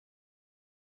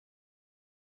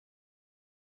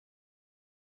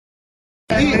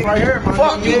deep right here, man.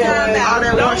 Fuck you, all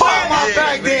that one shit. Fuck my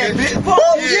back then, bitch.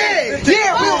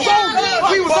 Yeah, we was on you.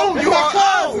 We was on you.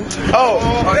 Oh,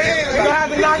 damn. We gonna have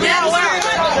to knock you out.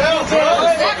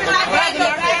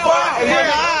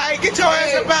 Get your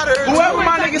ass up out of here. Whoever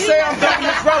my nigga say I'm dumping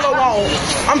this Rello on,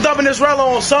 I'm dumping this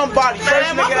Rello on somebody. First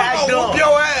nigga act dumb.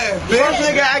 Your ass, bitch. First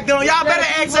nigga act dumb. Y'all better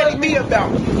ask Eddie B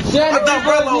about it. I dump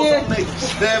Rellos on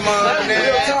niggas. Damn, man.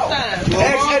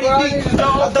 Ask Eddie B.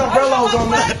 I dump Rellos on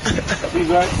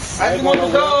niggas. I just want to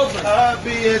go. I'll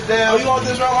be it down. Oh, you want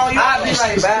this Rello on you? I'll be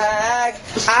right back.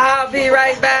 I'll be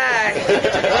right back.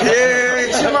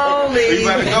 Yeah, come on, me. You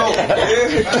better go.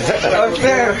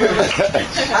 Unfair.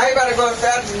 I ain't about to go as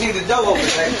fast as you need the door open,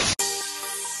 man.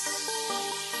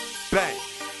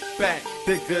 Back,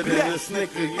 thicker than a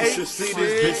snicker. You should see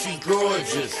this bitch, she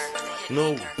gorgeous.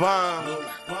 No bomb.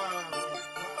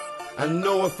 I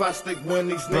know if I stick one of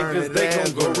these niggas, they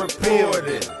gon' go report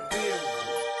it.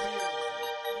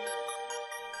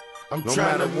 I'm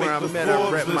trying to make the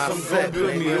Forbes list, I'm gon'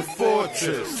 build me a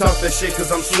fortress. Talk that shit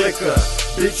cause I'm slicker.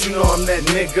 Bitch, you know I'm that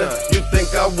nigga. You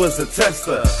think I was a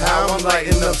tester. How I'm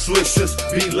lighting up switches,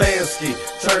 be Lansky.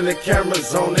 Turn the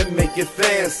cameras on and make it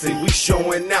fancy. We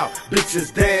showing out,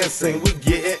 bitches dancing, we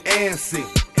getting antsy.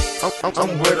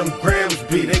 I'm where them grams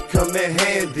be, they come in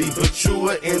handy. But you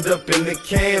will end up in the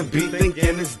can be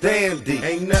thinking it's dandy.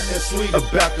 Ain't nothing sweet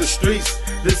about the streets,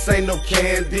 this ain't no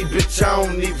candy. Bitch, I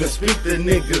don't even speak to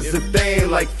niggas if they ain't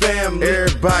like family.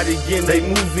 Everybody getting they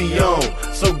movie on,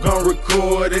 so gon'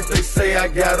 record it. They say I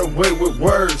got away with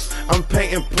words, I'm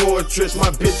painting portraits. My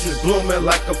bitch is blooming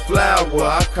like a flower,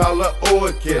 I call her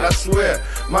orchid. I swear,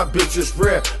 my bitch is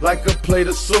rare, like a plate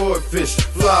of swordfish.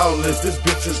 Flawless, this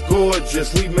bitch is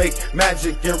gorgeous. We make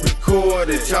magic and record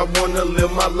it. Y'all wanna live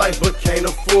my life but can't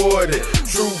afford it.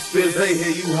 Truth is they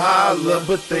hear you holler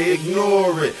but they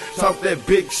ignore it. Talk that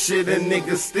big shit and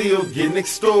niggas still getting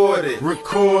extorted.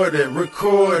 Record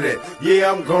it,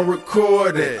 yeah, I'm gon'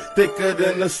 record it. Thicker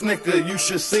than a snicker, you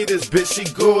should see this bitch, she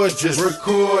gorgeous.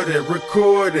 Record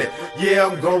it, yeah,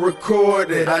 I'm gon'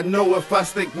 record it. I know if I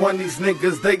stick one of these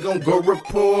niggas, they gon' go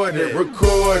report it.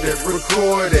 Record it,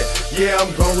 yeah,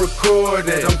 I'm gon' record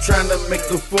it. I'm trying to make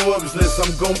the Forbes list,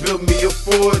 I'm gon' build me a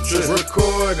fortress.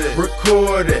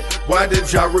 Record it, why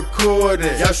did y'all record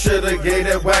it? Y'all shoulda gave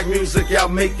that whack music y'all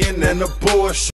making an abortion.